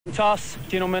Toss,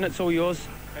 gentlemen, it's all yours.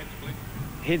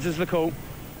 Heads is the call.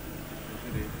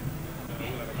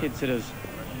 Heads it is.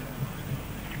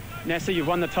 Nasser, you've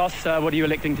won the toss. What are you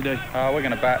electing to do? We're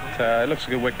going to bat. It looks a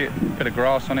good wicket. Bit of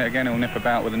grass on it again. It'll nip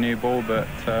about with a new ball, but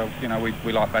you know,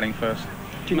 we like batting first.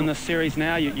 Do you win this series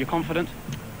now? You're confident?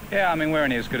 Yeah, I mean, we're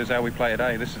only as good as how we play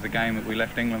today. This is the game that we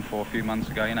left England for a few months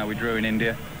ago. You know, we drew in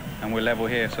India, and we're level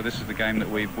here. So this is the game that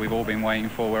we've all been waiting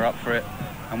for. We're up for it,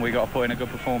 and we got to put in a good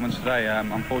performance today.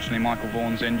 Unfortunately, Michael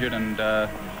Vaughan's injured, and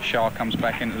Shah comes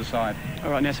back into the side.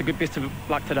 All right, Nasser, good best of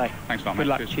luck today. Thanks a lot, mate. Good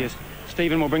luck. Cheers.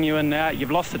 Stephen, we'll bring you in now.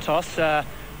 You've lost the toss.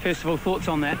 First of all, thoughts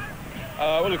on that?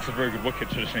 Well, it's a very good wicket.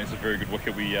 Traditionally, it's a very good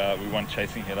wicket. We won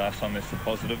chasing here last time. That's a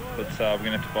positive, but we're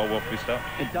going to have to bowl well if we start.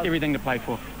 It does everything to play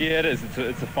for. Yeah, it is.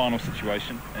 It's a final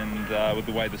situation, and with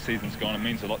the way the season's gone, it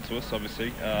means a lot to us,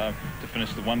 obviously, to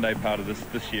finish the one-day part of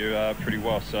this year pretty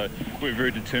well. So we're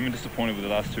very determined, disappointed with the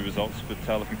last two results, but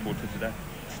looking forward to today.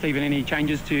 Stephen, any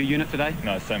changes to your unit today?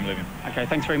 No, same 11. Okay,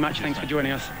 thanks very much. Cheers, thanks mate. for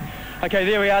joining us. Okay,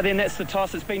 there we are then. That's the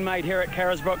toss. It's been made here at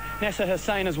Carisbrook. Nasser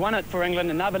Hussain has won it for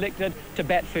England, and they've elected to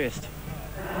bat first.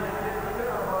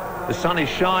 The sun is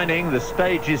shining, the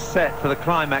stage is set for the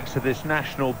climax of this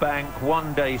National Bank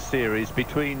one-day series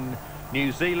between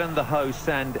New Zealand, the hosts,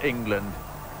 and England.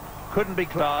 Couldn't be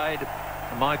Clyde.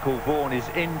 Michael Vaughan is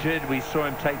injured. We saw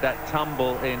him take that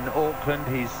tumble in Auckland.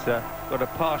 He's got a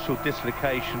partial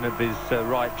dislocation of his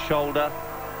right shoulder,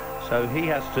 so he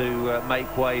has to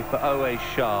make way for Owais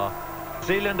Shah. New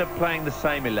Zealand are playing the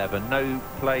same 11. No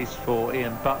place for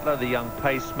Ian Butler, the young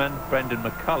paceman. Brendan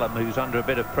McCullum, who's under a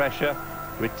bit of pressure,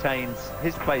 retains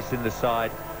his place in the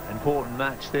side. Important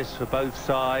match this for both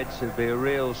sides. It'll be a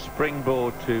real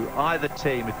springboard to either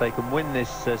team if they can win this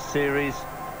series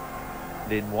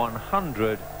in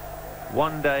 100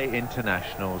 one-day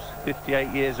internationals.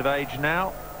 58 years of age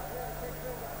now.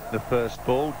 The first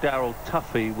ball, Daryl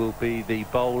Tuffy will be the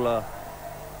bowler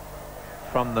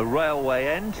from the railway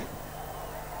end.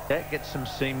 Yeah, get some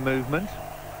seam movement.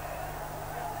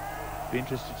 Be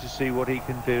interested to see what he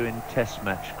can do in test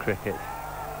match cricket.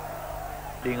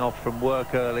 Being off from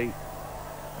work early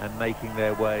and making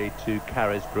their way to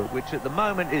Carisbrook, which at the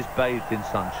moment is bathed in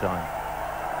sunshine.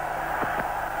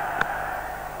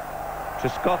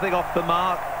 Trescothick off the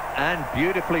mark, and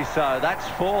beautifully so. That's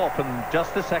 4 from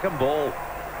just the second ball.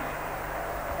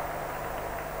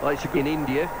 Well, it's in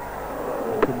India.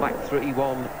 Come back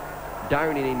 3-1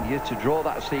 down in India to draw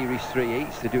that series 3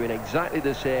 each. They're doing exactly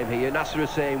the same here. Nasser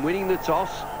Hussain winning the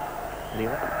toss.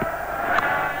 Anyway.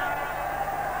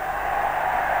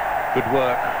 Good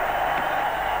work.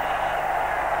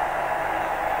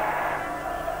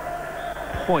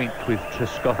 Point with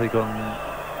Trescothick on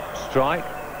strike.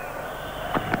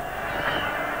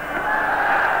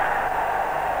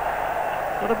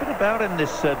 Got a bit about him,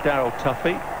 this Daryl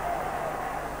Tuffy.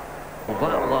 Well,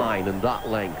 that line and that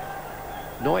length,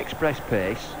 no express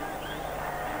pace.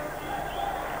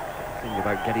 Think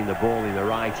about getting the ball in the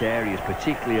right areas,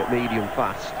 particularly at medium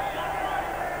fast.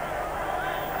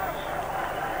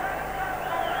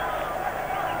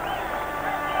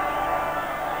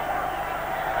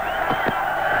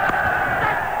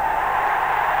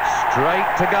 Straight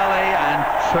to gully, and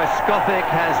Trescothick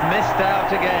has missed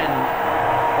out again.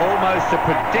 Almost a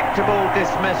predictable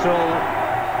dismissal.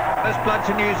 First blood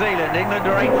to New Zealand. England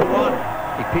are 8 for 1.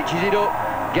 He pitches it up,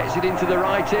 gets it into the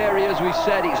right area. As we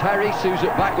said, it's Harris who's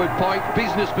at backward point,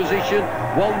 business position,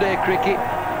 one-day cricket.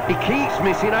 He keeps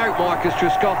missing out, Marcus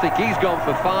Trescothick. He's gone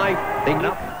for 5.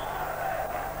 England.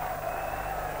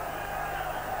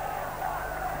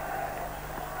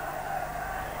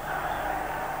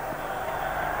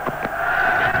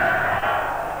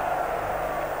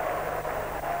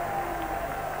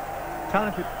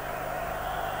 Talented.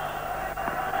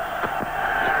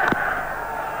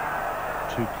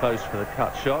 Too close for the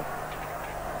cut shot.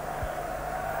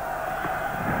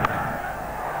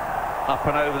 Up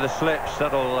and over the slips.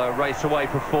 That'll race away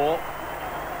for 4.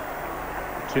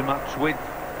 Too much width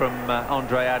from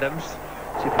Andre Adams.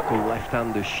 Typical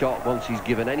left-hander shot once he's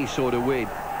given any sort of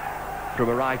width from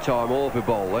a right-arm over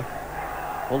bowler.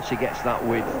 Once he gets that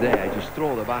width there, just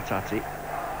throw the bat at it.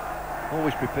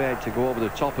 Always prepared to go over the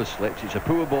top of slips. It's a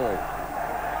poor ball.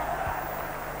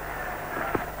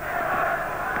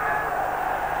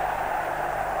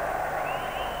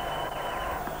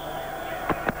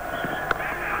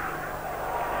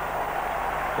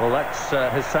 Well, that's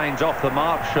Hussain's off the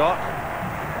mark shot.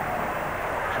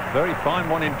 It's a very fine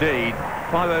one indeed.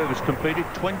 5 overs completed,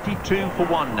 22 for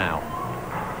 1 now.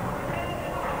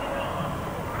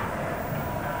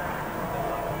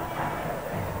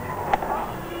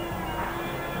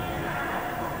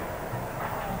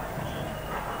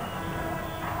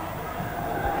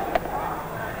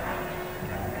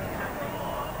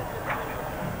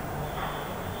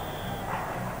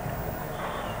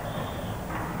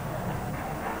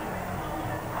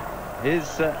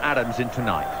 Here's Adams into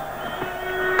Knight.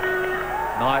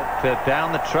 Knight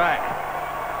down the track.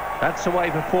 That's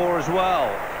away for 4 as well.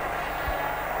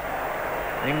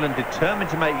 England determined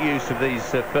to make use of these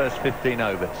first 15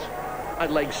 overs. Right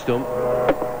leg stump.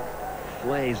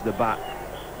 Flares the bat.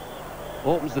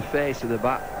 Opens the face of the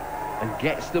bat and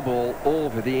gets the ball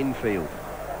over the infield.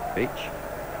 Pitch.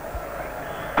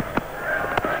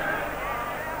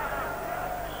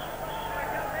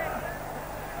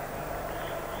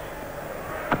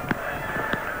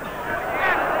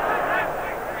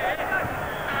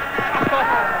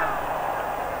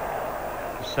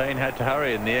 Hussain had to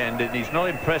hurry in the end, and he's not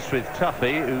impressed with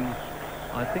Tuffy, who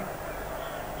I think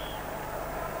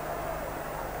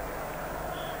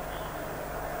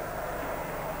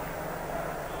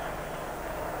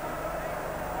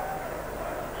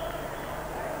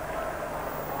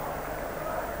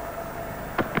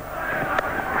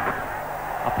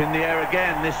up in the air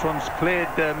again. This one's cleared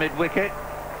mid-wicket.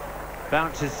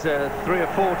 Bounces 3 or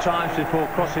 4 times before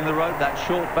crossing the rope. That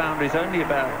short boundary is only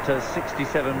about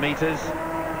 67 metres.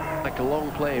 Like a long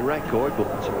playing record, but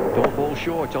don't fall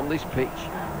short on this pitch.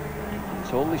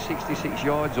 It's only 66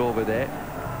 yards over there.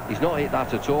 He's not hit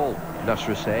that at all,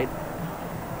 Nasser said.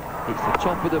 It's the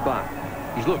top of the bat.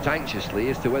 He's looked anxiously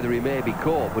as to whether he may be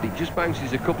caught, but it just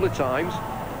bounces a couple of times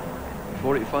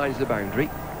before it finds the boundary.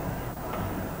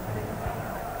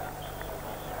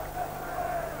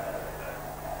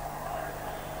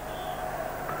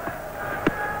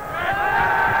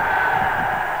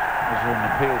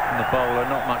 Appeal from the bowler,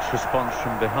 not much response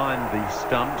from behind the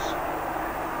stumps.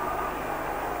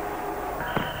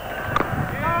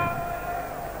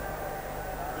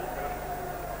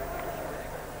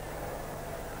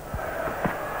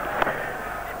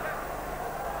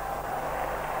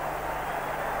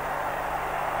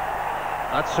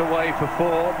 That's away for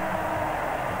 4.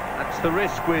 That's the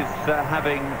risk with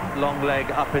having long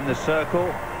leg up in the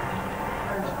circle.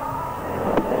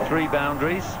 3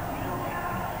 boundaries.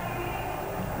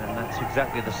 That's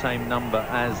exactly the same number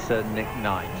as Nick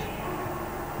Knight.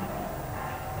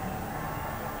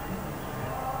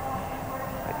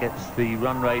 That gets the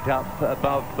run rate up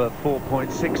above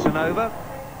 4.6 and over.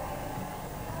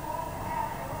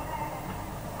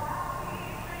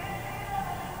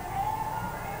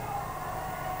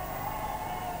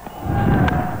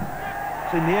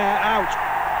 It's in the air, out.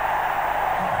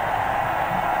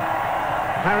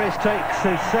 Harris takes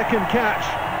his second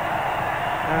catch.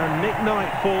 And Nick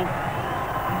Knight full.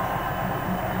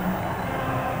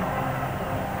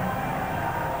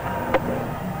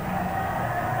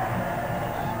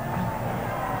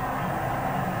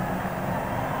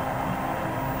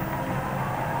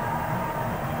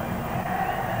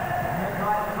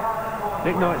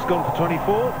 Nick Knight's gone for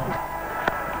 24.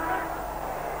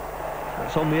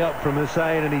 That's on the up from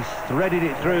Hussain, and he's threaded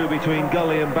it through between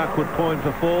gully and backward point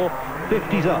for 4.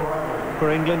 50's up for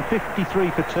England, 53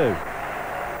 for 2.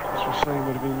 Hussain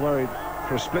would have been worried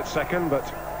for a split second, but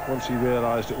once he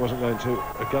realised it wasn't going to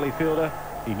a gully fielder,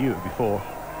 he knew it before.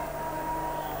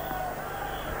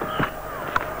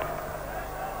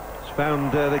 He's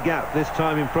found the gap this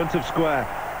time in front of square.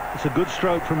 It's a good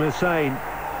stroke from Hussain.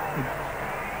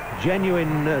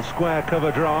 Genuine square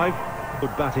cover drive.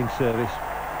 Good batting service.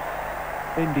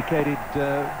 Indicated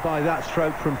by that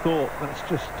stroke from Thorpe. That's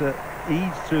just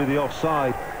eased through the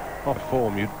offside. Off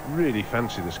form, you'd really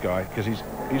fancy this guy because he's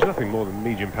nothing more than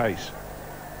medium pace.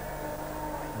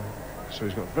 So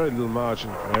he's got very little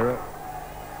margin for error.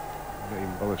 Don't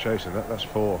even bother chasing that. That's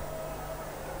 4.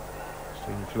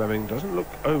 Stephen Fleming doesn't look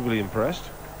overly impressed.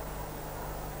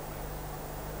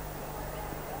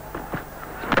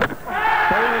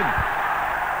 Bowling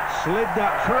slid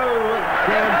that through.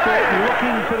 Graham Thorpe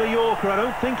looking for the Yorker. I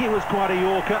don't think it was quite a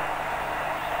Yorker.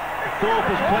 Thorpe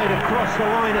has played across the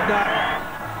line at that.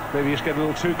 Maybe he's getting a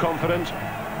little too confident.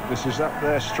 This is up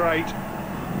there straight.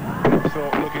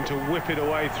 Thorpe looking to whip it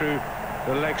away through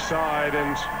the leg side,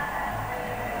 and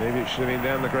maybe it should have been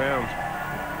down the ground.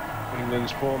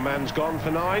 England's 4-man's gone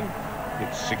for 9.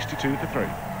 It's 62 for 3.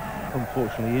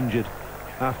 Unfortunately injured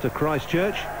after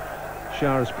Christchurch.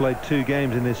 Shah has played 2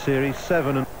 games in this series,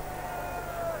 7 and...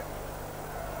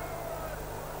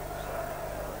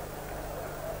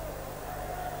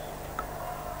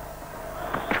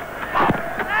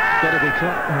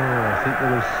 I think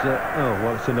there was... oh,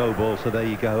 well, it's a no ball, so there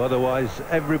you go. Otherwise,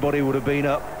 everybody would have been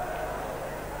up.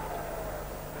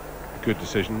 Good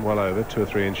decision, well over, 2 or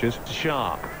 3 inches.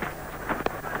 Shah.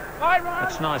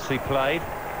 That's nicely played.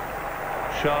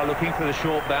 Shah looking for the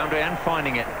short boundary and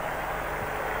finding it.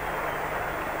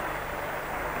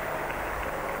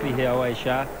 Be here, Owais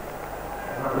Shah.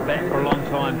 Back for a long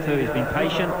time too. He's been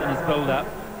patient in his build-up.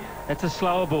 That's a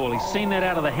slower ball. He's seen that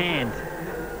out of the hand,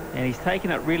 and he's taken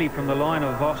it really from the line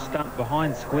of off stump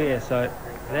behind square. So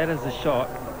that is a shot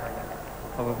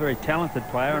of a very talented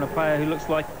player, and a player who looks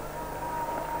like...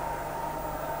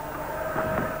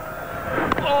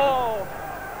 Oh!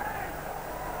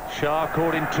 Shah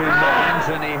caught in 2 minds,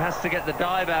 and he has to get the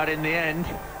dive out in the end.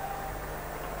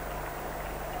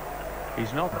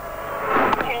 He's not...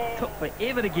 Took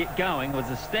forever to get going. It was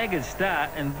a staggered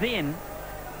start, and then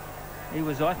I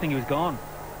think he was gone.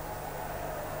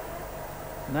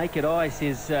 Naked eye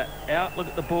says out. Look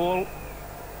at the ball.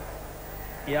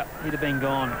 Yep, he'd have been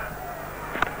gone.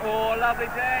 Oh, lovely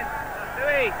Dan.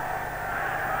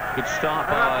 Good start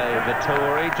by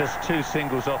Vettori, just 2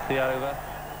 singles off the over.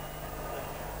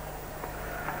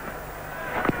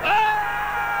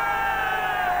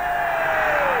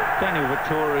 Daniel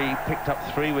Vettori picked up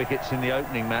 3 wickets in the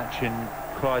opening match in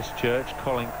Christchurch.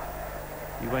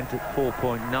 He went at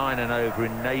 4.9 and over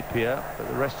in Napier, but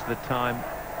the rest of the time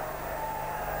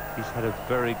he's had a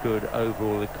very good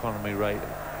overall economy rate,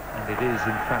 and it is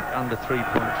in fact under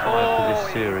 3.5 for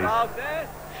this series.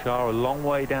 Shah a long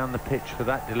way down the pitch for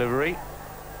that delivery.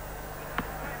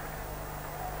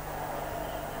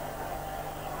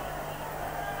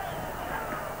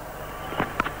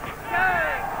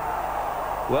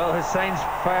 Well, Hussein's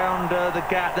found the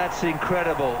gap. That's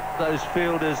incredible. Those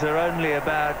fielders are only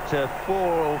about 4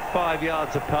 or 5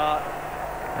 yards apart,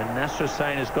 and Nasser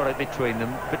Hussain has got it between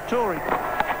them. Vettori.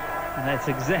 And that's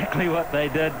exactly what they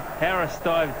did. Harris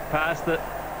dived past it.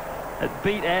 It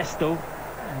beat Astle.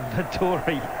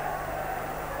 Vettori.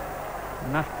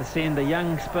 Enough to send a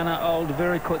young spinner old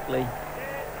very quickly.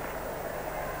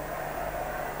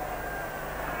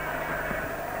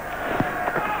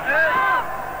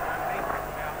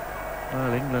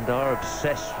 Well, England are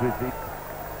obsessed with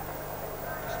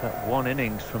just that one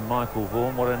innings from Michael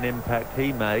Vaughan. What an impact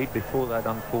he made before that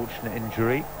unfortunate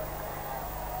injury.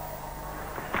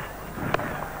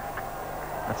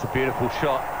 That's a beautiful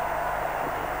shot.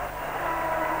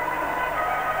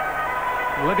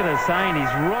 Look at Hussain.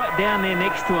 He's right down there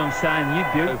next to him saying, "You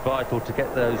beautiful." So vital to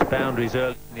get those boundaries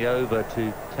early in the over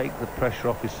to take the pressure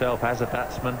off yourself as a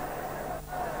batsman.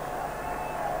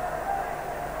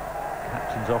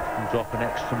 Captains often drop an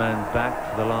extra man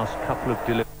back for the last couple of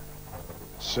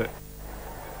deliveries.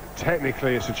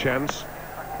 Technically it's a chance.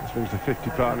 This means the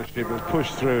 50 partnership was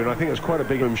pushed through, and I think it's quite a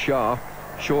big... From Shah,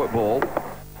 short ball.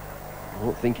 I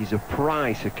don't think he's a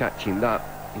prize for catching that.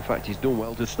 In fact, he's done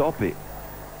well to stop it.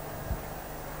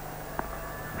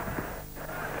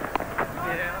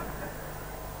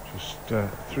 Just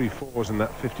 3 fours in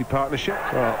that 50 partnership.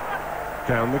 Well,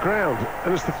 down the ground,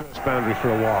 and it's the first boundary for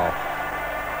a while.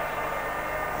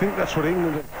 I think that's what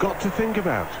England have got to think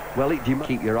about. Well, you must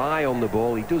keep your eye on the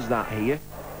ball. He does that here.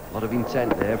 A lot of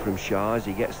intent there from Shah as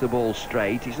he gets the ball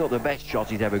straight. He's not the best shot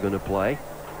he's ever going to play,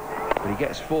 but he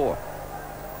gets 4.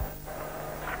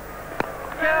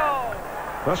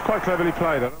 That's quite cleverly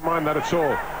played. I don't mind that at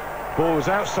all. Ball was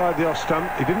outside the off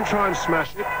stump. He didn't try and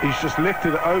smash it. He's just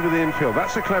lifted it over the infield.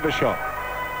 That's a clever shot.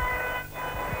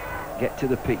 Get to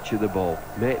the pitch of the ball.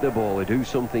 Make the baller do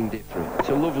something different. It's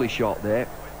a lovely shot there.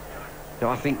 Now,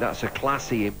 I think that's a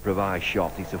classy improvised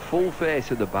shot. It's a full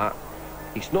face of the bat.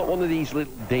 It's not one of these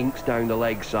little dinks down the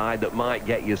leg side that might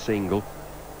get you a single.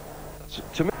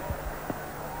 To me,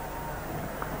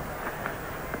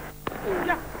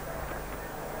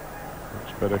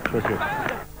 much better cricket.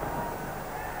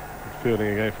 Good fielding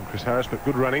again from Chris Harris, but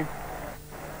good running.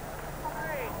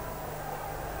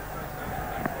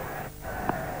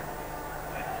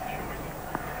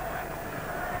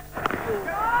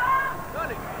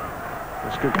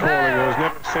 That's good calling. There was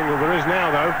never a single. There is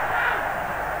now, though.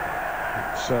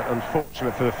 It's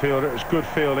unfortunate for the fielder. It was good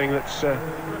fielding. That's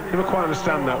never quite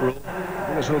understand that rule. I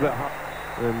think it's a little bit hard.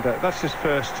 And that's his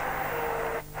first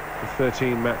of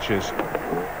 13 matches.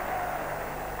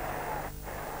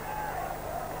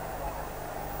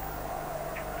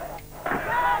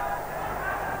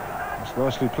 That's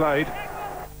nicely played.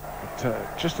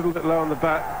 But, just a little bit low on the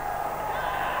bat.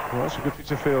 Well, that's a good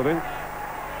piece of fielding.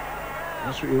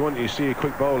 That's what you want. You see your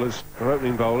quick bowlers, or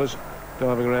opening bowlers,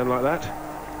 diving around like that.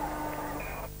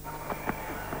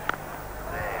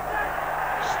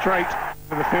 Straight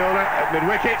for the fielder at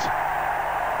mid-wicket.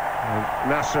 And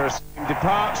Nasser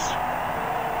departs.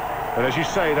 But as you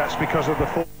say, that's because of the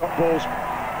 4 dot balls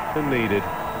that needed.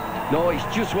 no, it's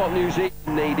just what New Zealand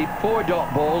needed. 4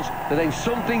 dot balls, and then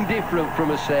something different from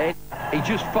Hussain. He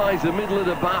just finds the middle of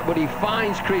the bat, but he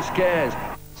finds Chris Cairns.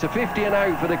 It's a 50 and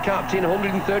out for the captain,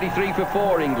 133 for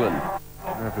 4 England.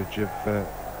 An average of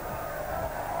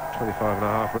 25 and a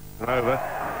half runs over.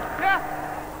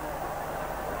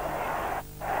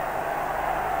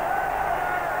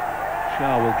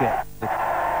 Shah will get the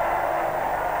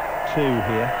 2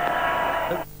 here.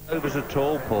 Overs at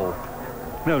all, Paul.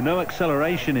 No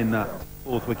acceleration in that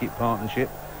 4th wicket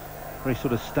partnership. Very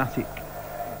sort of static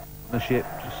partnership,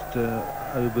 just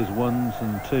overs 1s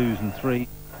and 2s and 3s.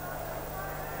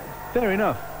 Fair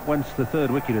enough, once the 3rd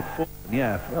wicket had fallen,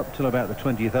 yeah, up till about the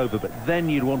 20th over, but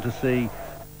then you'd want to see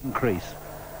increase.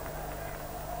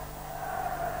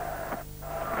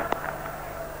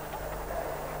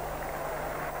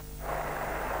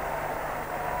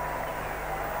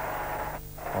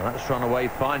 Well, that's run away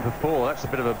fine for 4. That's a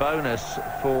bit of a bonus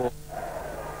for...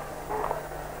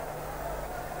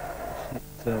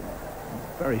 It's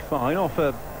very fine off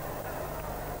a,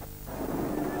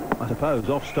 I suppose,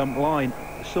 off-stump line.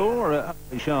 Saw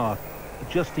Owais Shah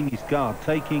adjusting his guard,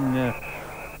 taking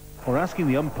or asking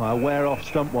the umpire where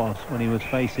off-stump was when he was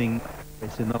facing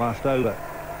this in the last over.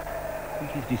 I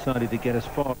think he's decided to get as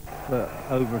far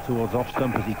over towards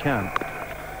off-stump as he can.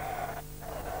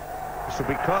 This will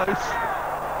be close.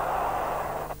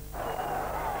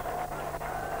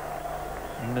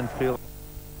 England field.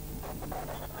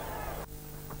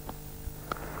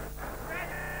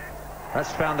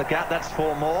 That's found the gap. That's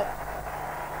 4 more.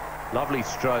 Lovely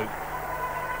stroke.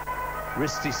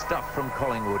 Wristy stuff from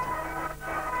Collingwood.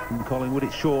 From Collingwood,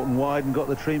 it's short and wide and got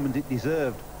the treatment it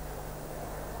deserved.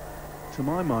 To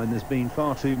my mind, there's been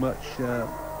far too much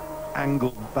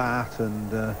angled bat and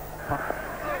the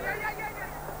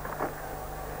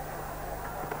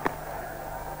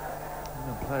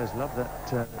players love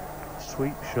that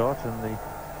sweep shot, and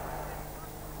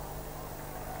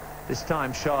this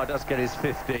time Shah does get his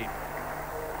 50.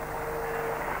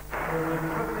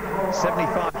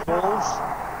 75 balls.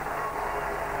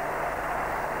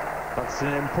 That's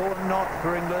an important knot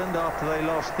for England after they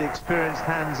lost the experienced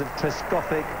hands of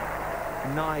Trescothick,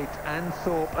 Knight and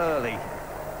Thorpe early.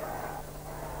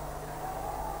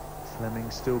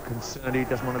 Fleming still concerned he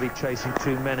doesn't want to be chasing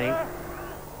too many.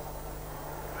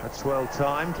 That's well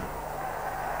timed.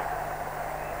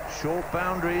 Short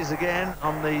boundaries again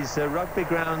on these rugby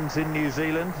grounds in New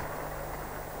Zealand.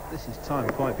 This is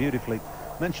timed quite beautifully.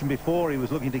 Mentioned before, he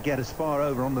was looking to get as far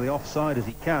over onto the offside as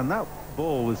he can. That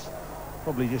ball was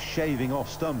probably just shaving off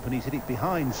stump, and he's hit it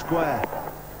behind square.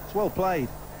 It's well played.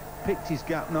 Picked his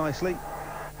gap nicely. He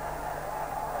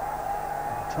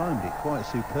timed it quite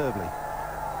superbly.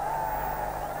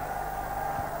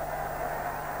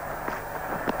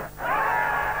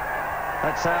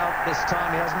 That's out. This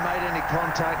time he hasn't made any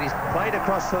contact. He's played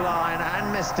across the line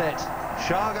and missed it.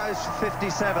 Shah goes for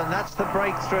 57. That's the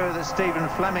breakthrough that Stephen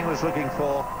Fleming was looking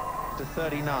for, to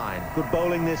 39. Good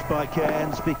bowling this by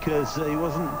Cairns, because he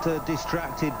wasn't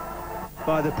distracted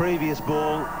by the previous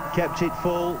ball. Kept it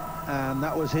full, and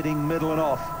that was hitting middle and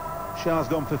off. Shah's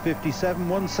gone for 57,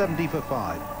 170 for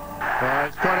 5.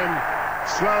 It's got him.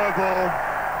 Slower ball.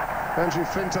 Andrew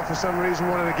Flintoff, for some reason,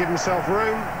 wanted to give himself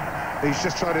room. He's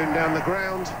just tried him down the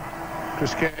ground.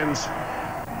 Chris Cairns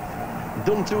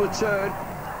done to a turn.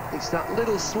 It's that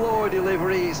little slower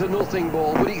delivery. It's a nothing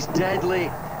ball, but it's deadly.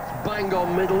 It's bang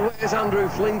on middle. Where's Andrew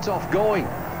Flintoff going?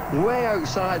 Way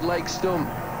outside leg stump.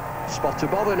 Spot to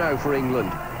bother now for England.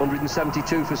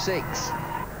 172 for 6.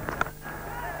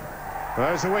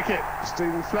 There's a wicket.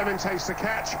 Stephen Fleming takes the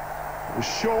catch. It was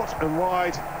short and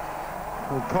wide.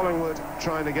 Well, Collingwood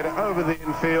trying to get it over the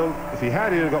infield. If he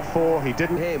had, he'd have got 4. He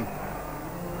didn't. Him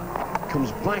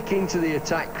comes back into the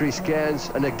attack, Chris Cairns,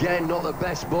 and again not the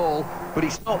best ball, but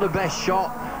it's not the best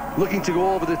shot. Looking to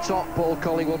go over the top, Paul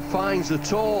Collingwood finds the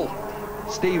tall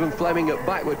Stephen Fleming at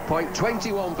backward point.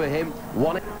 21 for him.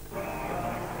 1.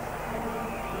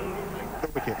 The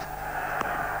wicket.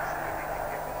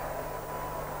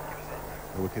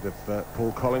 The wicket of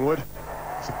Paul Collingwood.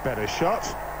 It's a better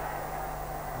shot.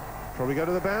 Probably go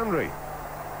to the boundary.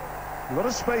 A lot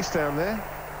of space down there.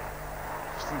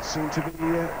 Just didn't seem to be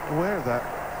aware of that.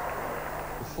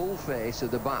 The full face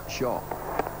of the bat shot.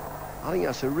 I think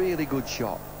that's a really good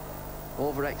shot.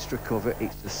 Over extra cover,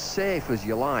 it's as safe as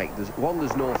you like. There's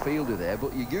no fielder there,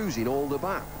 but you're using all the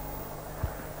bat.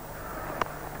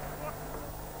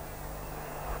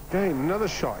 Again, another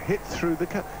shot hit through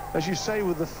the, as you say,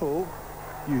 with the full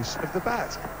use of the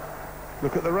bat.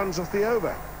 Look at the runs off the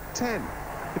over. 10.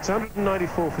 It's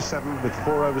 194 for 7 with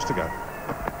 4 overs to go.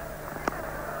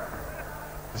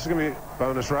 This is going to be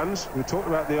bonus runs. We talked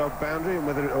about the odd boundary and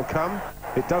whether it'll come.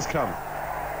 It does come.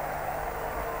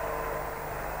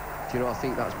 Do you know, I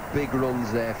think that's big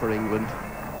runs there for England.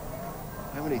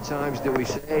 How many times do we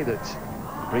say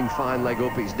that bring fine leg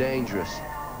up, it's dangerous?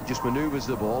 He just manoeuvres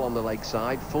the ball on the leg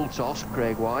side. Full toss,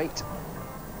 Craig White.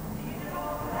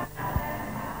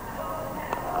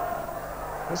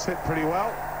 That's hit pretty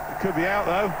well. It could be out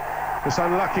though. It's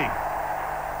unlucky.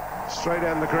 Straight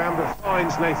down the ground, but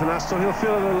finds Nathan Astle. He'll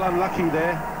feel a little unlucky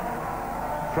there,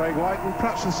 Craig White, and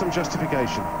perhaps with some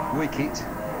justification. Wicket.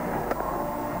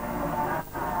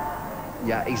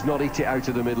 Yeah, he's not hit it out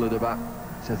of the middle of the bat.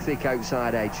 It's a thick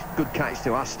outside edge. Good catch to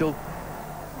Astle.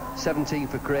 17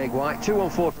 for Craig White. 2 on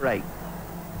 4 for 8.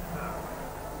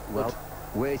 Well,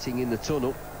 waiting in the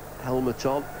tunnel. Helmet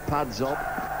on, pads on.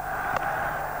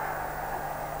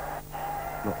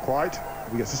 Not quite.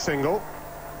 He gets a single.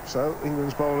 So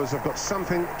England's bowlers have got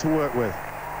something to work with.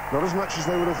 Not as much as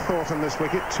they would have thought on this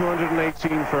wicket.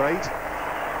 218 for 8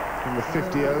 in the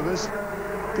 50 overs.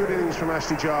 Good innings from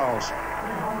Ashley Giles.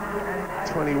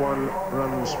 21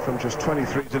 runs from just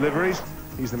 23 deliveries.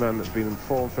 He's the man that's been in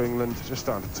form for England. Just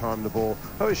starting to time the ball.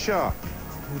 Owais Shah,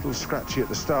 a little scratchy at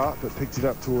the start, but picked it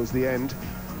up towards the end.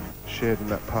 Shared in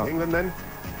that part. England then,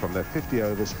 from their 50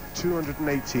 overs,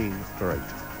 218 for 8.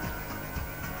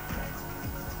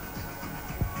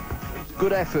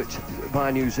 Good effort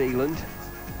by New Zealand.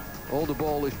 All the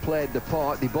bowlers played the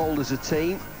part. They bowled as a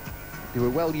team. They were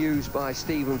well used by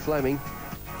Stephen Fleming.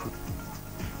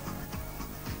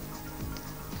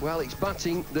 Well, it's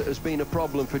batting that has been a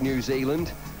problem for New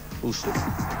Zealand.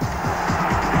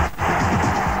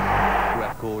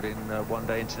 Record in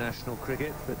one-day international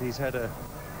cricket, but he's had a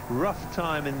rough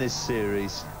time in this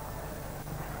series.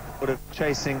 Sort of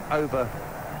chasing over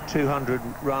 200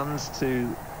 runs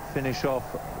to finish off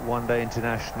one-day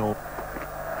international.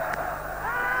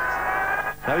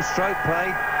 No stroke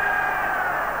play.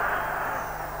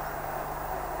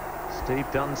 Steve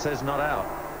Dunn says not out.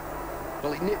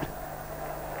 Well,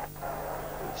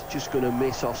 it's just going to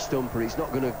miss off stumper. It's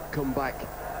not going to come back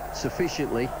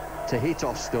sufficiently to hit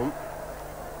off stump.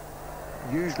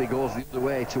 Usually goes the other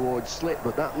way towards slip,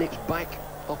 but that nips back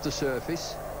off the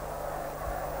surface.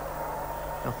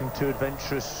 Nothing too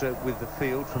adventurous with the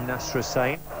field from Nasser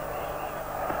Hussain.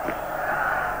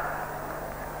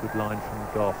 Good line from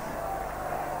Goff.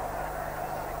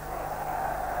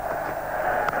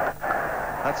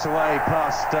 That's away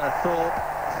past Thorpe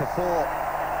for 4.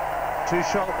 2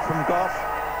 shot from Goff.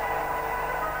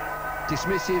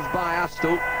 Dismissive by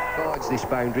Astle. Guards this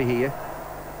boundary here.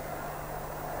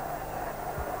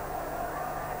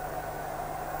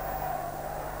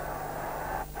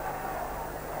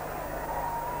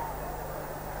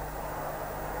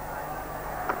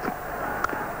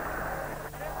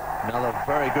 Another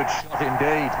very good shot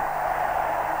indeed.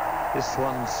 This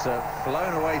one's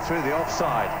flown away through the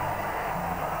offside.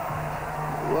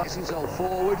 Rocks himself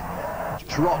forward,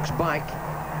 just rocks back.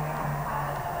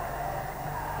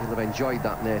 He'll have enjoyed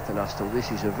that, Nathan Astle.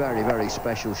 This is a very, very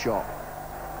special shot.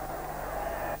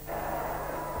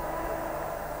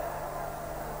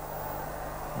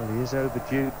 Well, he is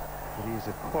overdue, but he is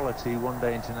a quality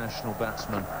one-day international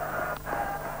batsman.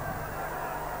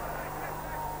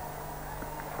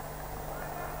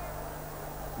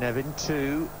 Nevin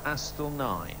 2, Astle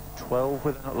 9. 12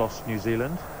 without loss, New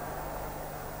Zealand.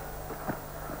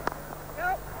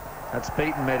 That's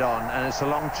beaten mid-on, and it's a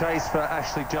long chase for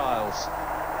Ashley Giles.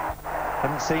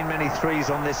 Haven't seen many threes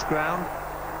on this ground,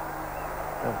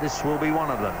 but this will be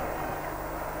one of them.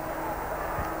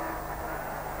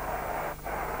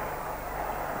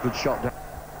 Good shot down.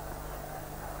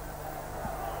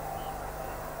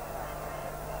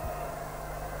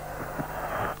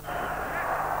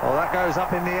 Well, that goes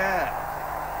up in the air.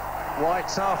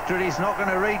 White's after it, he's not going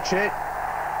to reach it.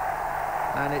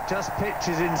 And it just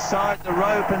pitches inside the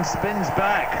rope and spins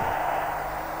back.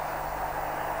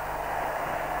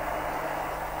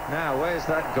 Now, where's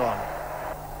that gone?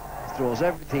 Throws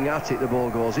everything at it, the ball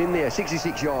goes in there.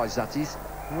 66 yards, that is.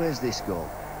 Where's this gone?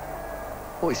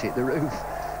 Oh, it's hit the roof.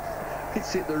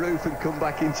 It's hit the roof and come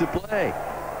back into play.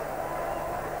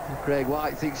 And Craig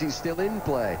White thinks it's still in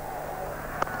play.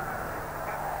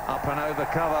 Up and over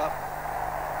cover.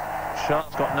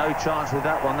 Shah's got no chance with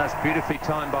that one. That's beautifully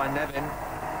timed by Nevin.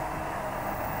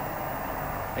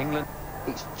 England.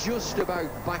 It's just about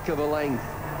back of a length.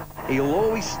 He'll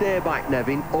always stay back,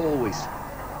 Nevin, always.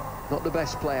 Not the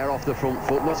best player off the front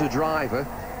foot, not a driver,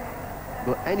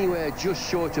 but anywhere just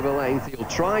short of a length, he'll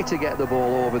try to get the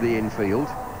ball over the infield.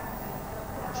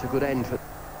 It's a good end for...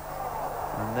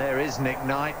 And there is Nick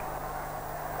Knight.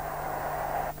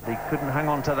 He couldn't hang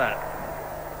on to that.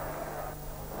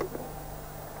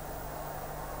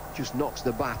 Just knocks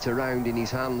the bat around in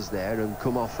his hands there and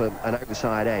come off an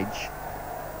outside edge.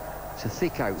 It's a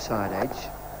thick outside edge.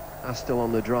 Astle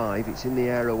on the drive, it's in the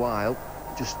air a while,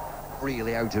 just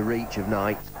really out of reach of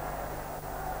Knight.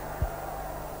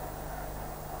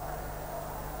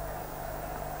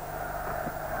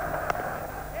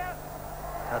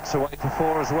 That's away for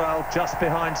 4 as well, just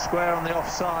behind square on the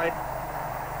offside.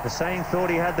 Hussain thought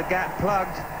he had the gap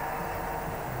plugged.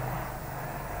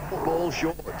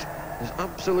 still short. There's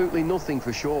absolutely nothing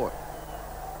for short.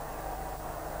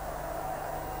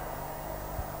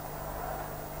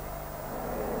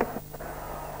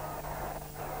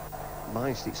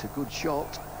 Minds it's a good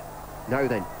shot. Now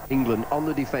then, England on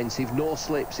the defensive, no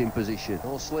slips in position.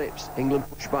 No slips. England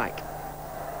push back.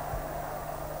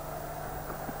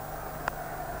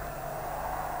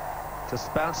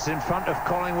 Just bounces in front of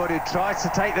Collingwood, who tries to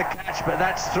take the catch, but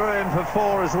that's through him for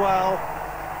 4 as well.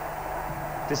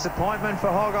 Disappointment for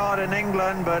Hoggard in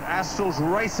England, but Astle's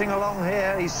racing along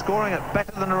here. He's scoring it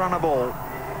better than a runner ball.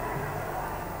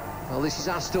 Well, this is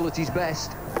Astle at his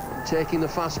best, taking the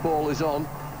fast ballers on.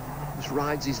 Just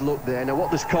rides his luck there. Now,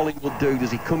 what does Collingwood do?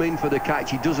 Does he come in for the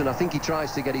catch? He doesn't. I think he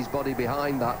tries to get his body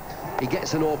behind that. He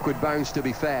gets an awkward bounce, to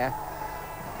be fair.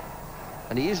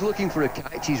 And he is looking for a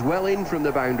catch. He's well in from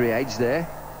the boundary edge there.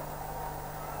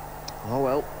 Oh,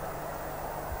 well.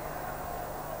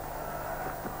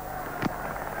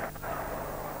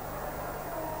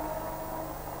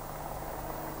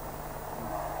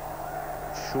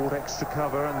 Short extra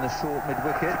cover and the short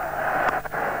mid-wicket.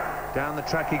 Down the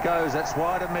track he goes. That's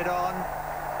wide of mid-on.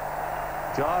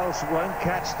 Giles won't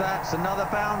catch that. It's another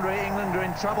boundary. England are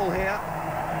in trouble here.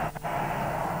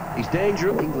 He's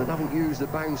dangerous. England haven't used the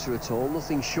bouncer at all.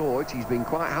 Nothing short. He's been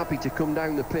quite happy to come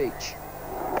down the pitch.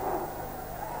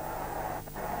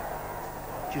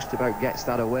 Just about gets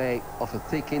that away off a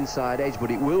thick inside edge,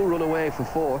 but it will run away for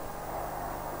 4.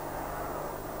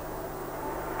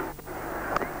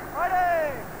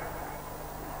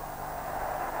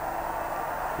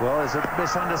 Well, there's a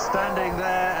misunderstanding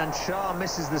there, and Shah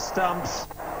misses the stumps.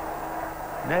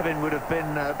 Nevin would have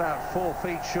been about 4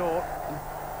 feet short.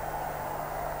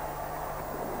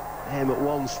 Aim at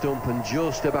one stump and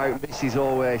just about misses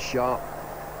Owais Shah.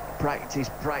 Practice,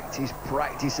 practice,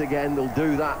 practice again. They'll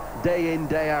do that day in,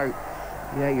 day out.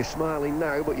 Yeah, you're smiling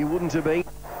now, but you wouldn't have been.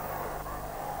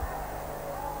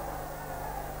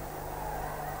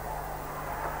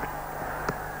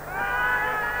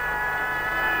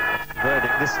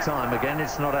 Verdict this time again.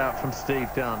 It's not out from Steve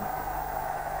Dunn.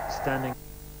 Standing.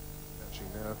 Actually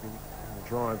now in the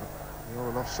drive, on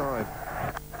and offside.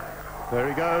 There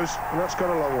he goes, and that's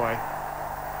gone a long way.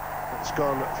 It's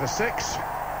gone for 6.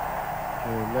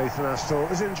 And Nathan Astle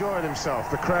is enjoying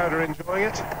himself. The crowd are enjoying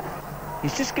it.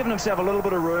 He's just given himself a little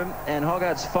bit of room, and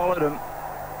Hoggard's followed him.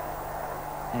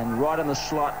 And right in the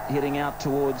slot, heading out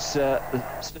towards the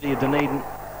city of Dunedin.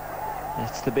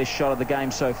 It's the best shot of the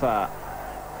game so far.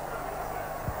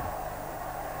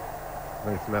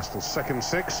 Nathan Astle's second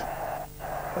 6.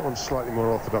 That one's slightly more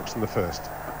orthodox than the first.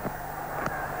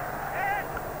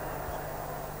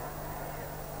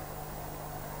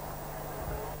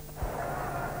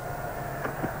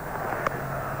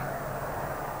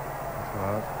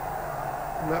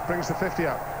 And that brings the 50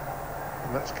 up.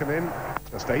 And that's come in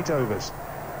just 8 overs.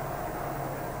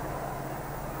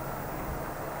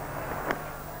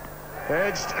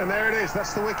 Edged, and there it is.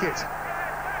 That's the wicket.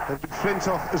 And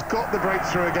Flintoff has got the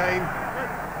breakthrough again.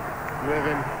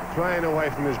 Nevin playing away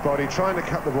from his body, trying to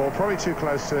cut the ball, probably too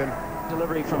close to him.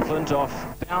 Delivery from Flintoff,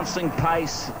 bouncing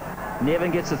pace.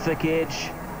 Nevin gets a thick edge.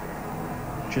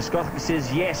 Trescothick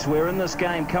says, yes, we're in this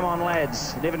game. Come on,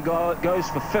 lads. Nevin goes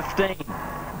for 15.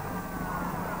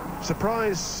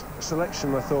 Surprise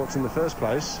selection, I thought, in the first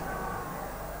place.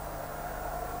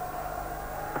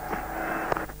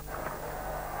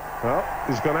 Well,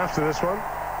 he's gone after this one.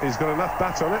 He's got enough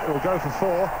bat on it. It'll go for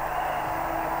 4.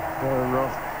 And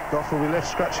Goff will be left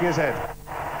scratching his head.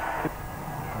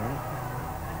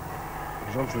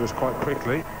 He's onto this quite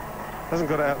quickly. Hasn't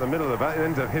got it out the middle of the bat. He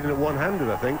ended up hitting it one-handed,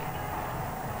 I think.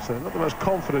 So not the most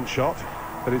confident shot,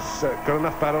 but it's got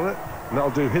enough bat on it. And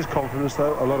that'll do his confidence,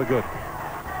 though, a lot of good.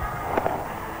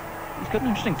 He's got an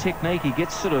interesting technique. He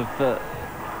gets sort of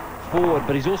forward,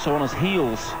 but he's also on his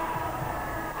heels.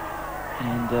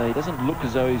 And he doesn't look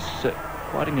as though he's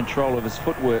quite in control of his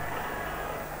footwork.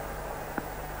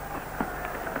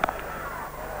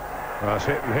 Well, it's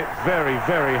hit and hit very,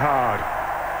 very hard.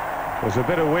 There's a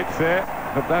bit of width there,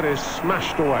 but that is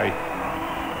smashed away.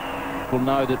 We'll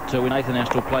know that when Nathan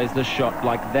Astle plays this shot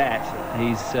like that,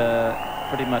 he's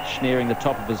pretty much nearing the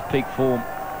top of his peak form.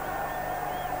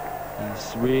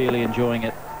 He's really enjoying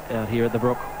it out here at the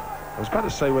Brook. I was about to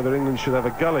say whether England should have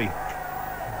a gully.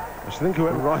 I should think he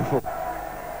went rifle.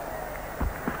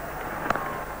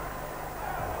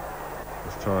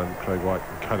 This time Craig White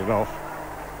can cut it off.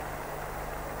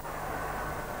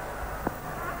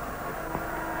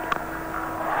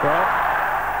 Well,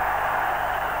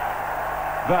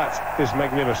 that is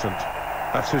magnificent.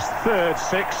 That's his third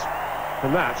 6,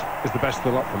 and that is the best of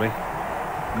the lot for me.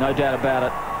 No doubt about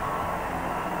it.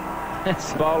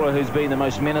 It's the bowler who's been the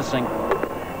most menacing.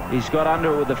 He's got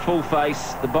under it with the full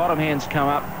face. The bottom hand's come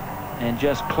up and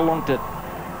just clonked it.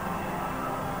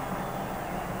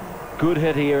 Good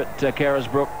hit here at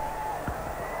Carisbrook.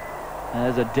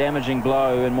 There's a damaging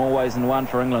blow in more ways than one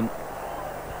for England.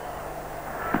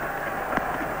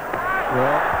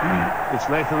 Well, it's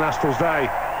Nathan Astle's day.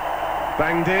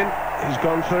 Banged in, he's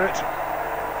gone for it.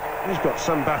 He's got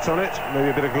some bat on it, maybe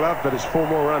a bit of glove, but it's 4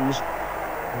 more runs.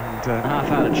 And,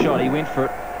 half-hearted shot, he went for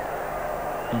it.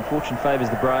 And fortune favours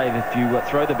the brave. If you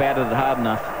throw the bat at it hard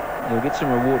enough, you'll get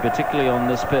some reward, particularly on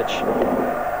this pitch,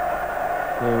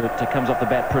 where it comes off the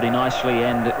bat pretty nicely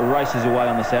and it races away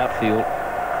on this outfield.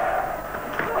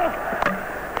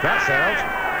 That's out.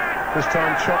 This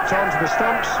time chopped onto the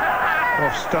stumps.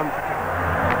 Off stump.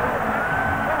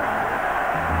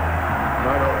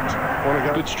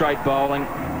 Good straight bowling,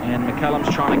 and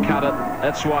McCullum's trying to cut it.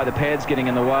 That's why the pad's getting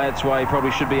in the way. That's why he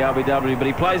probably should be RBW, but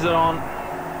he plays it on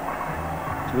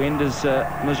to end his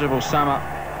miserable summer.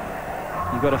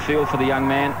 You've got a feel for the young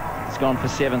man. He's gone for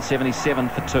 7, 77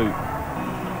 for 2.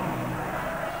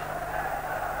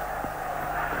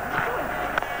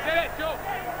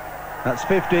 That's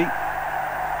 50.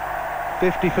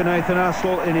 50 for Nathan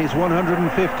Astle in his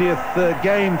 150th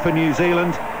game for New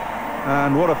Zealand.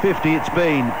 And what a 50 it's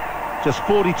been. Just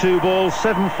 42 balls,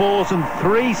 7 fours and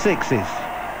 3 sixes.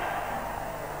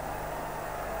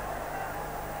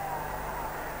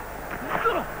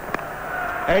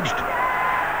 Edged.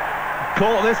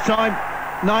 Caught this time.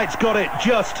 Knight's got it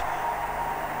just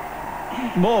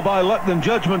more by luck than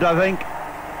judgment, I think.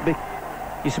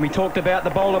 Yes, we talked about the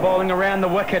bowler bowling around the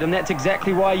wicket, and that's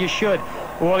exactly why you should.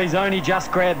 Well, he's only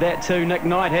just grabbed that too, Nick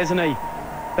Knight, hasn't he?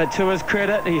 But to his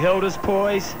credit, he held his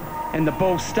poise and the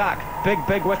ball stuck.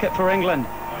 Big wicket for England.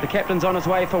 The captain's on his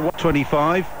way for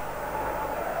 25.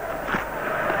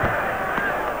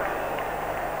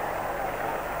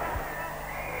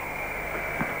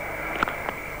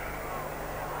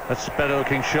 That's a better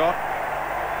looking shot.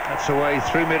 That's away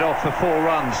through mid-off for 4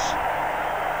 runs.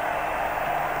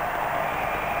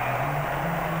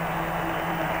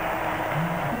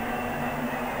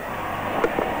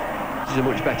 This is a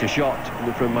much better shot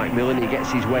from Macmillan. He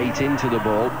gets his weight into the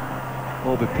ball,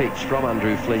 over pitch from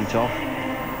Andrew Flintoff.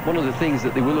 One of the things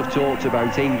that they will have talked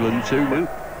about England too.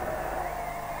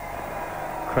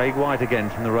 Craig White again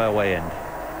from the railway end.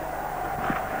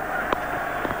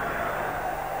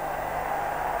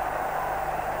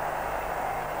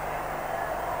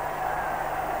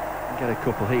 Get a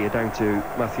couple here down to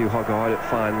Matthew Hogarth at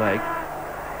fine leg.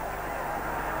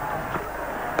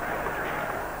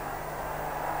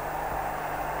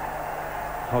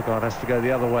 Hogarth has to go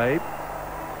the other way.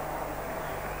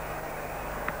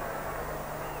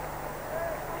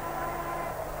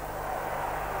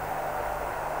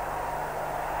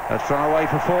 That's run away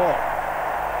for 4.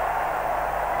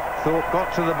 Thorpe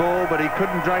got to the ball, but he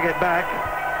couldn't drag it back.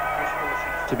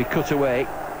 To be cut away.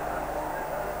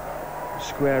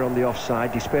 Square on the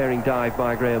offside. Despairing dive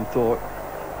by Graham Thorpe.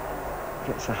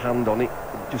 Gets a hand on it.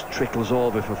 It just trickles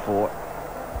over for 4.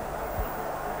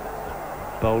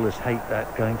 Bowlers hate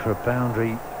that, going for a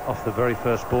boundary off the very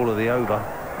first ball of the over.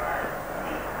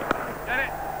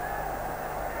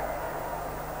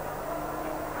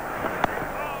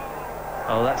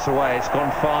 Oh, that's away. It's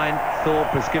gone fine. Thorpe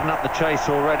has given up the chase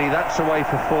already. That's away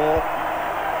for 4.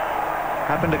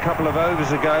 Happened a couple of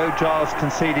overs ago. Giles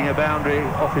conceding a boundary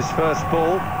off his first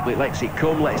ball. It lets it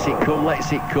come, lets it come,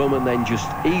 lets it come, and then just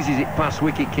eases it past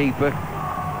wicket-keeper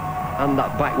and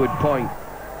that backward point.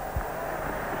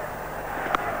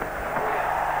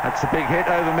 That's a big hit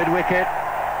over mid-wicket.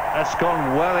 That's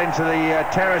gone well into the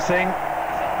terracing.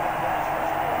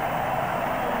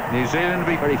 New Zealand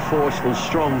will be very forceful,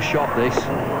 strong shot this.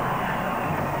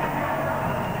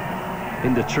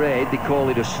 In the trade, they call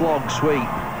it a slog sweep.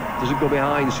 Doesn't go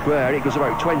behind square, it goes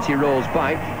about 20 rows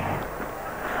back.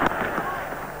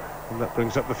 And that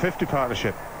brings up the 50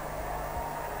 partnership.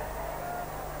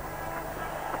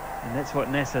 And that's what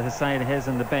Nasser Hussain has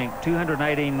in the bank.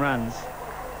 218 runs.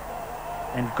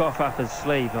 And Goff up his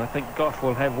sleeve. I think Goff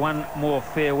will have one more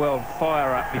farewell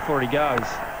fire up before he goes.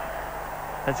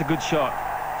 That's a good shot.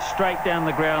 Straight down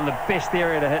the ground, the best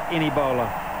area to hit any bowler.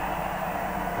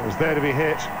 It was there to be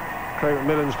hit. Craig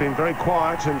McMillan's been very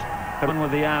quiet and one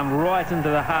with the arm right into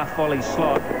the half volley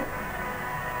slot.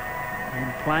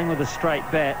 And playing with a straight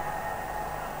bat.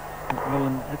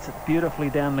 McMillan hits it beautifully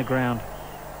down the ground.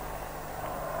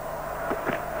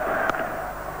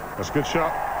 That's a good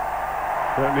shot.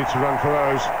 Don't need to run for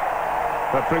those.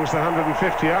 That brings the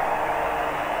 150 up.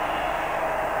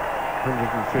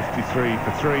 153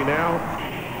 for 3 now.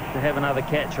 To have another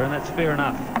catcher, and that's fair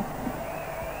enough.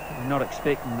 I'm not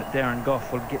expecting that Darren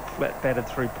Goff will get flat batted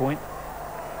through point.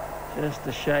 Just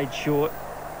a shade short.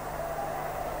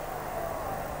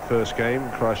 First game,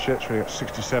 Christchurch, we got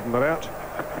 67 not out.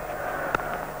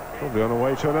 Probably on the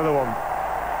way to another one.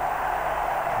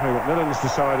 McMillan's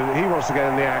decided that he wants to get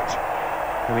in the act,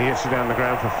 and he hits it down the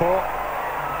ground for 4.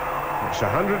 It's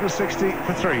 160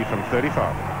 for 3 from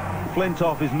 35.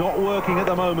 Flintoff is not working at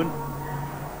the moment.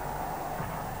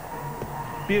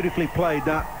 Beautifully played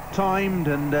that, timed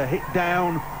and hit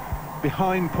down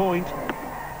behind point.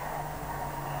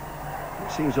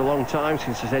 It seems a long time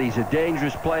since I said he's a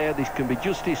dangerous player. This can be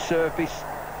just his surface.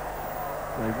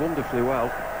 Played wonderfully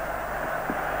well.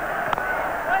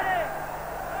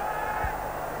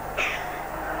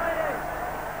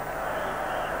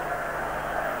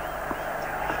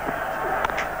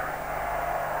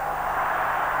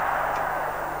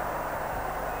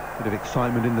 Bit of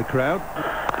excitement in the crowd.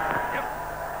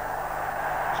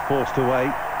 It's forced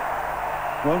away.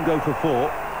 Won't go for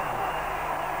 4.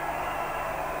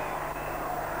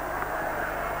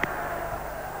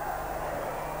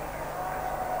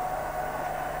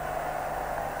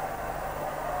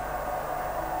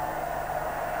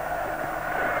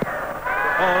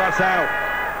 Oh, that's out.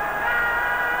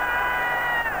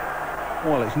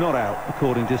 Well, it's not out,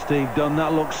 according to Steve Dunn.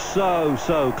 That looks so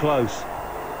close.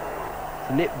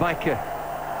 Nip backer.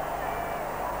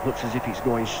 Looks as if it's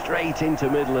going straight into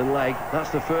middle and leg. That's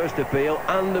the first appeal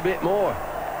and a bit more.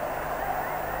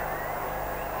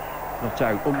 Not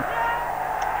out.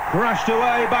 Crashed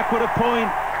away, backward a point.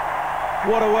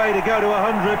 What a way to go to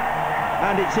 100.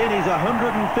 And it's in his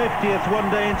 150th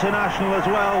one-day international as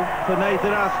well for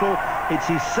Nathan Astle. It's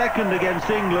his second against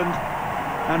England,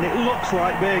 and it looks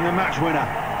like being a match winner.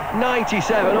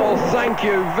 97. Oh, thank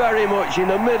you very much. In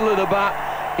the middle of the bat.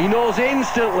 He knows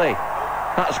instantly.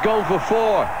 That's gone for 4.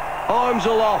 Arms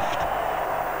aloft.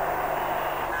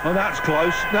 Well, that's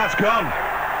close. That's gone.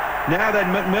 Now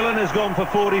then, McMillan has gone for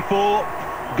 44.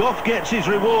 Goff gets his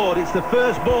reward. It's the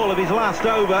first ball of his last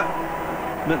over.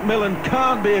 McMillan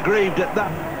can't be aggrieved at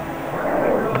that.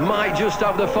 Might just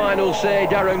have the final say,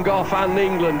 Darren Goff and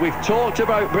England. We've talked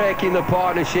about breaking the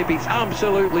partnership. It's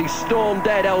absolutely stone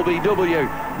dead LBW.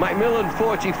 McMillan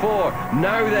 44.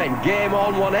 Now then, game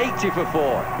on, 180 for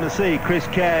 4. To see Chris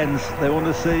Cairns. They want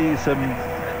to see some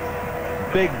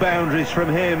big boundaries from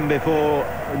him before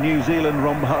New Zealand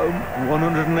romp home.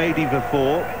 180 for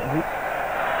 4.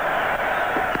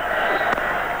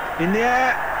 In the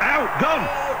air, out, gone.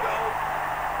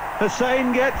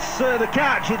 Hussain gets the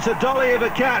catch. It's a dolly of a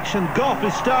catch, and Goff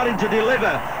is starting to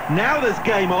deliver. Now there's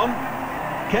game on.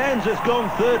 Cairns has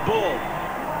gone third ball.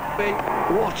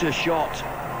 What a shot.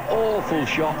 Awful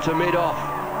shot to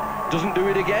mid-off. Doesn't do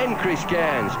it again, Chris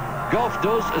Cairns. Goff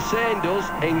does, Hussain does.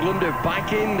 England are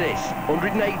back in this.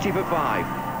 180 for 5.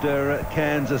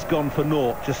 Cairns has gone for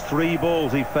 0. Just 3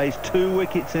 balls. He faced 2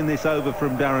 wickets in this over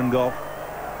from Darren Goff.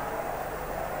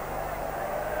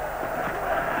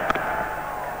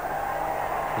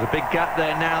 There's a big gap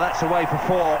there now. That's away for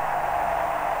 4.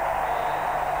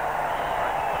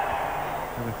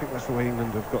 And I think that's the way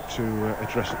England have got to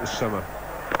address it this summer.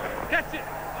 Catch it!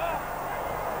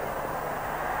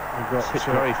 We've got Hit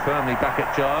very firmly back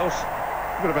at Giles.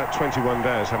 We've got about 21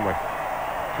 days, haven't we,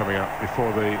 coming up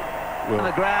before the On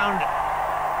the ground,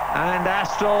 and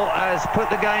Astle has put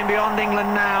the game beyond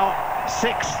England now. 6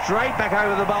 straight back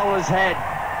over the bowler's head.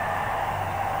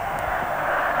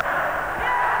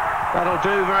 That'll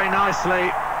do very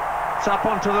nicely. It's up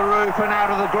onto the roof and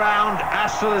out of the ground.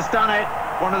 Astle has done it.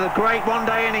 One of the great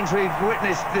one-day innings we've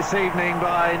witnessed this evening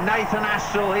by Nathan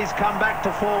Astle. He's come back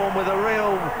to form with a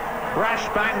real rash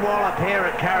bang wallop here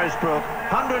at Carisbrook.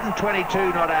 122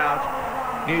 not out.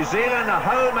 New Zealand are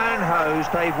home and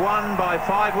host. They've won by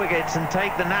 5 wickets and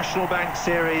take the National Bank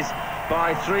Series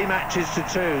by 3 matches to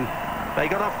 2. They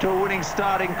got off to a winning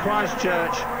start in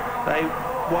Christchurch. They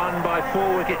won by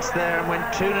 4 wickets there and went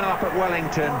 2-0 up at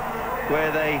Wellington,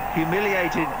 where they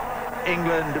humiliated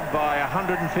England by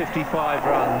 155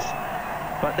 runs.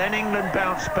 But then England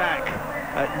bounced back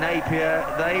at Napier.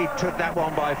 They took that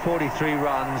one by 43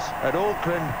 runs. At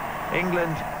Auckland,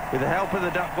 England, with the help of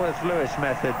the Duckworth-Lewis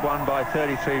method, won by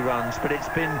 33 runs. But it's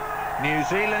been New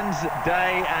Zealand's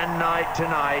day and night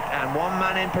tonight, and one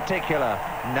man in particular,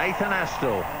 Nathan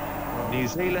Astle. New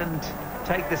Zealand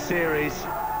take the series,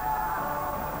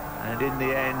 and in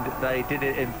the end they did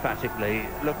it emphatically.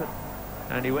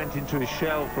 And he went into his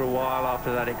shell for a while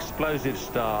after that explosive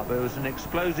start, but it was an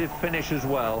explosive finish as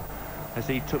well, as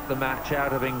he took the match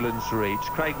out of England's reach.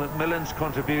 Craig McMillan's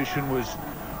contribution was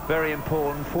very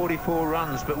important, 44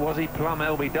 runs, but was he plumb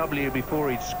LBW before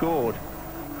he'd scored?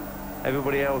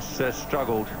 Everybody else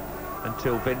struggled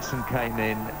until Vincent came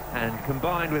in and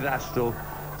combined with Astle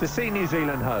to see New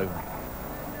Zealand home.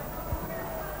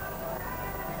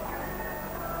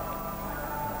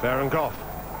 Darren Goff,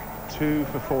 2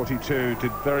 for 42,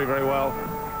 did very, very well.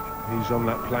 He's on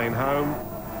that plane home,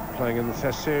 playing in the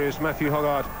Test series. Matthew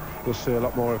Hoggard, we'll see a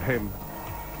lot more of him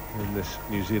in this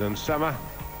New Zealand summer.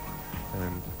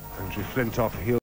 And Andrew Flintoff, he'll